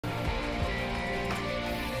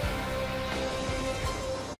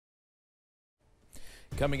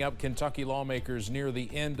Coming up, Kentucky lawmakers near the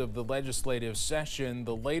end of the legislative session,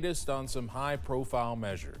 the latest on some high-profile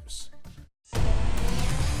measures.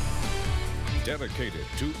 Dedicated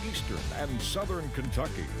to Eastern and Southern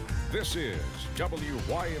Kentucky, this is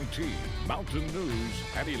WYMT Mountain News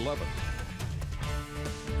at 11.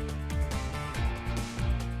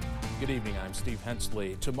 Good evening, I'm Steve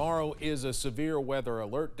Hensley. Tomorrow is a severe weather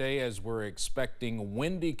alert day as we're expecting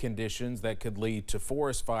windy conditions that could lead to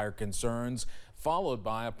forest fire concerns, followed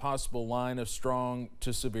by a possible line of strong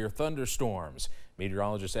to severe thunderstorms.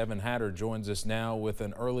 Meteorologist Evan Hatter joins us now with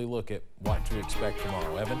an early look at what to expect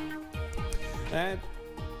tomorrow. Evan?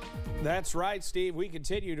 That's right, Steve. We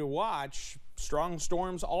continue to watch strong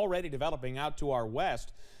storms already developing out to our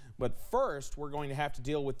west. But first, we're going to have to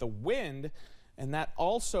deal with the wind, and that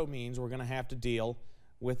also means we're going to have to deal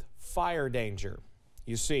with fire danger.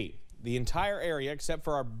 You see, the entire area, except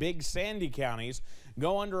for our big sandy counties,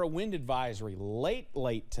 go under a wind advisory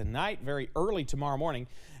late tonight, very early tomorrow morning,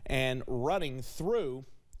 and running through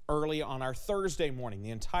early on our Thursday morning. The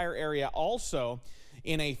entire area also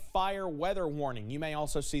in a fire weather warning. You may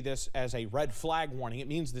also see this as a red flag warning. It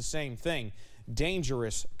means the same thing.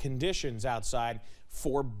 Dangerous conditions outside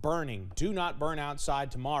for burning. Do not burn outside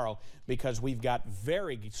tomorrow because we've got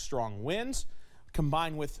very strong winds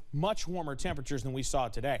combined with much warmer temperatures than we saw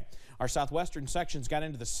today. Our southwestern sections got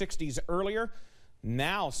into the 60s earlier.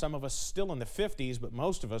 Now some of us still in the 50s, but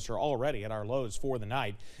most of us are already at our lows for the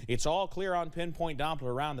night. It's all clear on pinpoint Doppler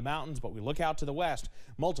around the mountains, but we look out to the west.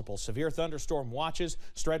 Multiple severe thunderstorm watches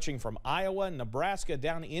stretching from Iowa, Nebraska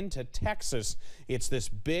down into Texas. It's this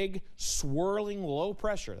big swirling low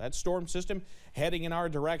pressure, that storm system heading in our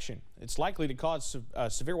direction. It's likely to cause a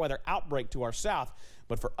severe weather outbreak to our south,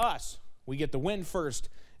 but for us, we get the wind first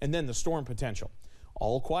and then the storm potential.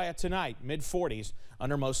 All quiet tonight, mid-40s,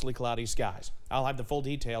 under mostly cloudy skies. I'll have the full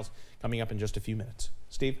details coming up in just a few minutes.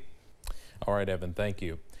 Steve? All right, Evan, thank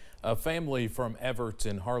you. A family from Everts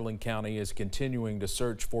in Harlan County is continuing to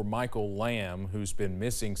search for Michael Lamb, who's been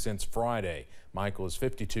missing since Friday. Michael is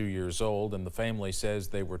 52 years old, and the family says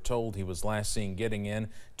they were told he was last seen getting in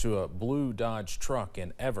to a blue Dodge truck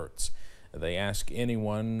in Everts. They ask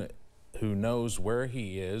anyone who knows where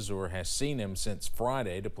he is or has seen him since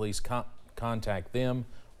Friday to please contact them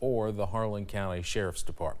or the Harlan County Sheriff's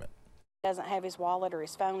Department. He doesn't have his wallet or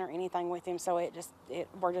his phone or anything with him, so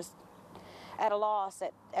we're just at a loss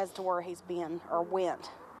as to where he's been or went.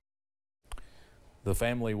 The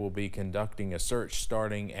family will be conducting a search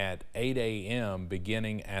starting at 8 a.m.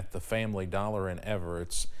 beginning at the Family Dollar in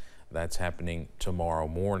Everts. That's happening tomorrow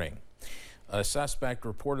morning. A suspect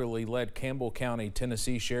reportedly led Campbell County,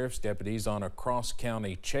 Tennessee Sheriff's deputies on a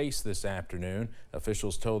cross-county chase this afternoon.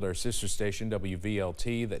 Officials told our sister station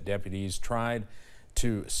WVLT that deputies tried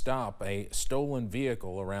to stop a stolen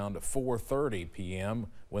vehicle around 4:30 p.m.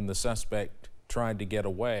 when the suspect tried to get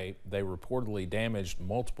away. They reportedly damaged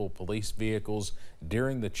multiple police vehicles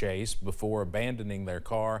during the chase before abandoning their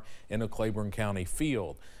car in a Claiborne County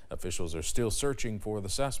field. Officials are still searching for the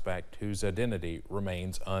suspect, whose identity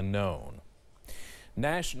remains unknown.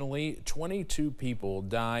 Nationally, 22 people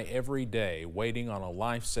die every day waiting on a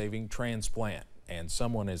life-saving transplant, and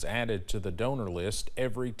someone is added to the donor list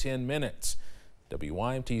every 10 minutes.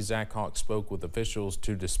 WYMT Zach Hawk spoke with officials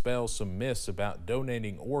to dispel some myths about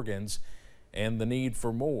donating organs and the need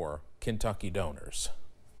for more Kentucky donors.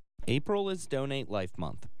 April is Donate Life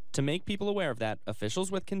Month. To make people aware of that,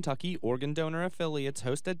 officials with Kentucky organ donor affiliates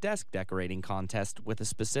host a desk decorating contest with a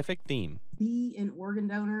specific theme. Be an organ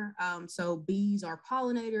donor. So bees are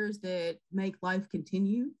pollinators that make life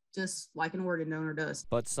continue, just like an organ donor does.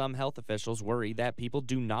 But some health officials worry that people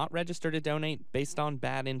do not register to donate based on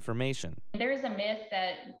bad information. There's a myth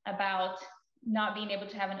about not being able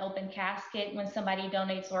to have an open casket when somebody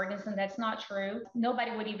donates organs, and that's not true.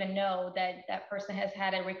 Nobody would even know that that person has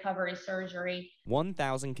had a recovery surgery.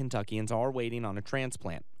 1,000 Kentuckians are waiting on a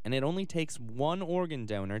transplant, and it only takes one organ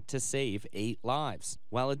donor to save 8 lives.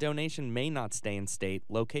 While a donation may not stay in state,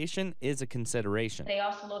 location is a consideration. They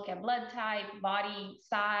also look at blood type, body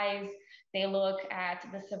size. They look at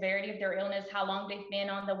the severity of their illness, how long they've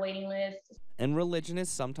been on the waiting list. And religion is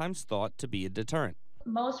sometimes thought to be a deterrent.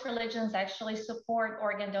 Most religions actually support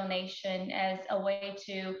organ donation as a way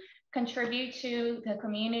to contribute to the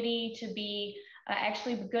community, to be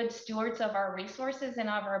actually good stewards of our resources and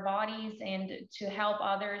of our bodies, and to help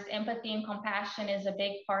others. Empathy and compassion is a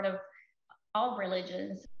big part of all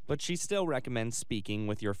religions. But she still recommends speaking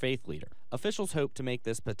with your faith leader. Officials hope to make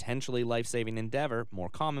this potentially life-saving endeavor more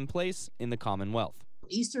commonplace in the Commonwealth.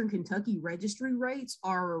 Eastern Kentucky registry rates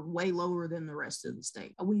are way lower than the rest of the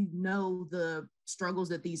state. We know the struggles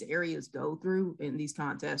that these areas go through, and these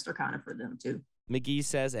contests are kind of for them too. McGee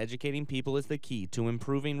says educating people is the key to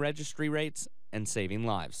improving registry rates and saving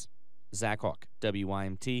lives. Zach Hawk,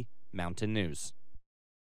 WYMT Mountain News.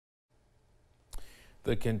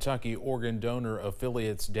 The Kentucky Organ Donor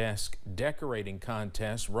Affiliates Desk Decorating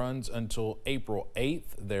Contest runs until April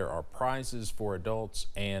 8th. There are prizes for adults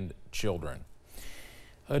and children.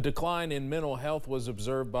 A decline in mental health was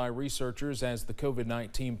observed by researchers as the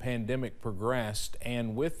COVID-19 pandemic progressed,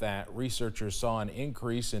 and with that, researchers saw an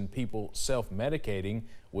increase in people self-medicating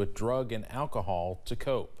with drugs and alcohol to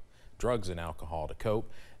cope.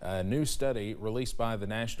 A new study released by the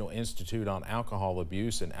National Institute on Alcohol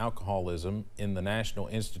Abuse and Alcoholism in the National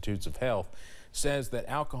Institutes of Health says that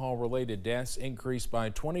alcohol-related deaths increased by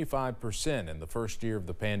 25% in the first year of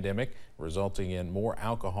the pandemic, resulting in more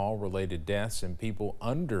alcohol-related deaths in people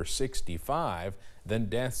under 65 than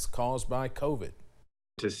deaths caused by COVID.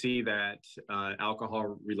 To see that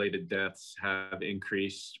alcohol-related deaths have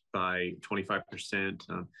increased by 25%,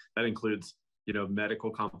 that includes, medical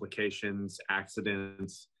complications,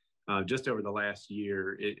 accidents. Just over the last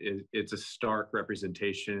year, it's a stark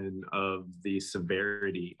representation of the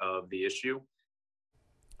severity of the issue.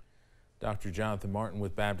 Dr. Jonathan Martin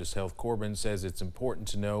with Baptist Health Corbin says it's important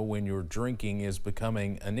to know when your drinking is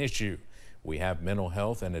becoming an issue. We have mental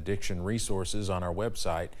health and addiction resources on our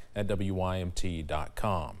website at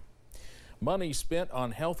WYMT.com. Money spent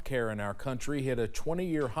on health care in our country hit a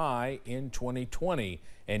 20-year high in 2020,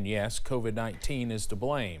 and yes, COVID-19 is to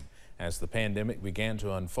blame. As the pandemic began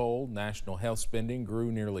to unfold, national health spending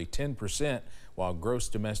grew nearly 10%, while gross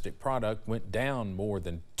domestic product went down more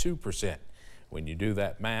than 2%. When you do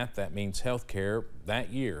that math, that means health care that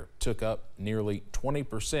year took up nearly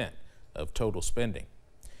 20% of total spending.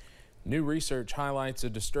 New research highlights a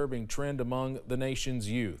disturbing trend among the nation's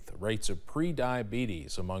youth. Rates of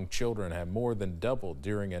prediabetes among children have more than doubled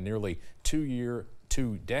during a nearly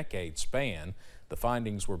two-decade span. The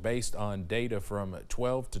findings were based on data from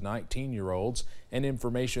 12 to 19-year-olds and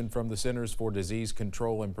information from the Centers for Disease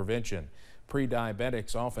Control and Prevention.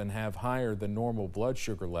 Pre-diabetics often have higher than normal blood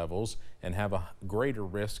sugar levels and have a greater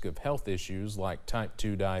risk of health issues like type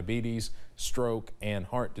 2 diabetes, stroke, and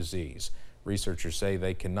heart disease. Researchers say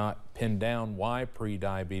they cannot pin down why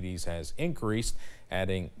pre-diabetes has increased,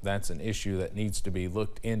 adding that's an issue that needs to be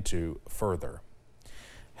looked into further.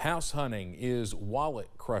 House hunting is wallet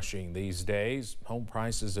crushing these days. Home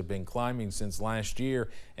prices have been climbing since last year,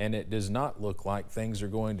 and it does not look like things are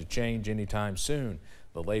going to change anytime soon.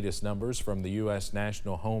 The latest numbers from the U.S.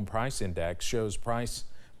 National Home Price Index shows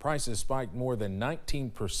prices spiked more than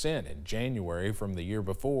 19% in January from the year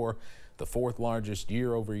before, the fourth largest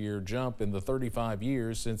year-over-year jump in the 35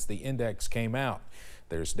 years since the index came out.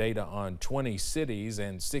 There's data on 20 cities,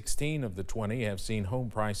 and 16 of the 20 have seen home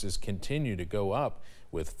prices continue to go up,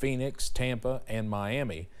 with Phoenix, Tampa, and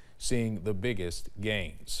Miami seeing the biggest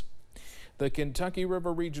gains. The Kentucky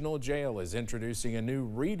River Regional Jail is introducing a new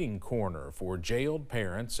reading corner for jailed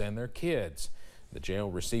parents and their kids. The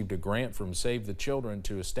jail received a grant from Save the Children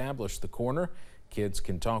to establish the corner. Kids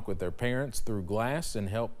can talk with their parents through glass and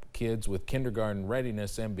help kids with kindergarten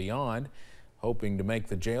readiness and beyond, hoping to make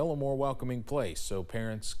the jail a more welcoming place so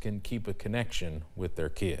parents can keep a connection with their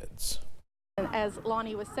kids. As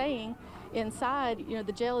Lonnie was saying, inside,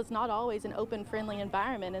 the jail is not always an open, friendly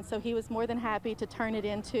environment, and so he was more than happy to turn it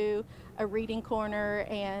into a reading corner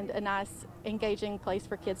and a nice, engaging place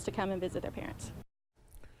for kids to come and visit their parents.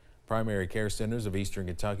 Primary Care Centers of Eastern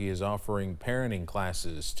Kentucky is offering parenting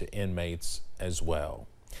classes to inmates as well.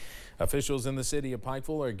 Officials in the city of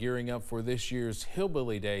Pikeville are gearing up for this year's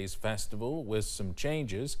Hillbilly Days Festival with some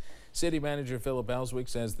changes. City Manager Philip Elswick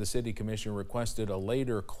says the City Commission requested a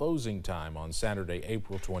later closing time on Saturday,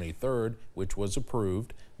 April 23rd, which was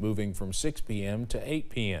approved, moving from 6 p.m. to 8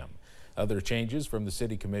 p.m. Other changes from the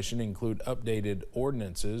City Commission include updated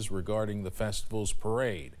ordinances regarding the festival's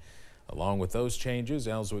parade. Along with those changes,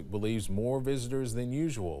 Elswick believes more visitors than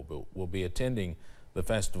usual will be attending the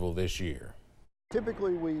festival this year.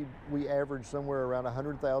 Typically, we average somewhere around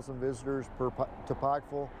 100,000 visitors to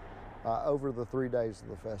Pikeville over the 3 days of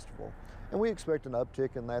the festival. And we expect an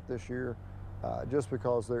uptick in that this year just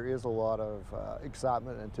because there is a lot of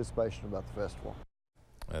excitement and anticipation about the festival.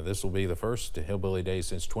 This will be the first Hillbilly Day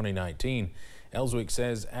since 2019. Elswick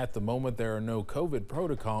says at the moment there are no COVID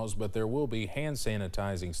protocols, but there will be hand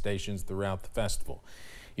sanitizing stations throughout the festival.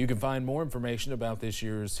 You can find more information about this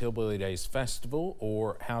year's Hillbilly Days Festival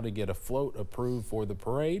or how to get a float approved for the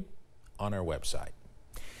parade on our website.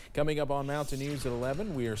 Coming up on Mountain News at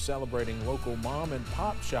 11, we are celebrating local mom and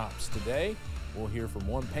pop shops today. We'll hear from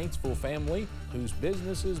one Paintsville family whose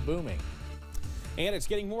business is booming. And it's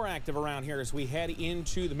getting more active around here as we head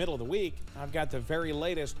into the middle of the week. I've got the very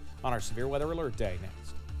latest on our Severe Weather Alert Day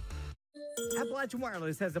next. Appalachian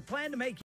Wireless has a plan to make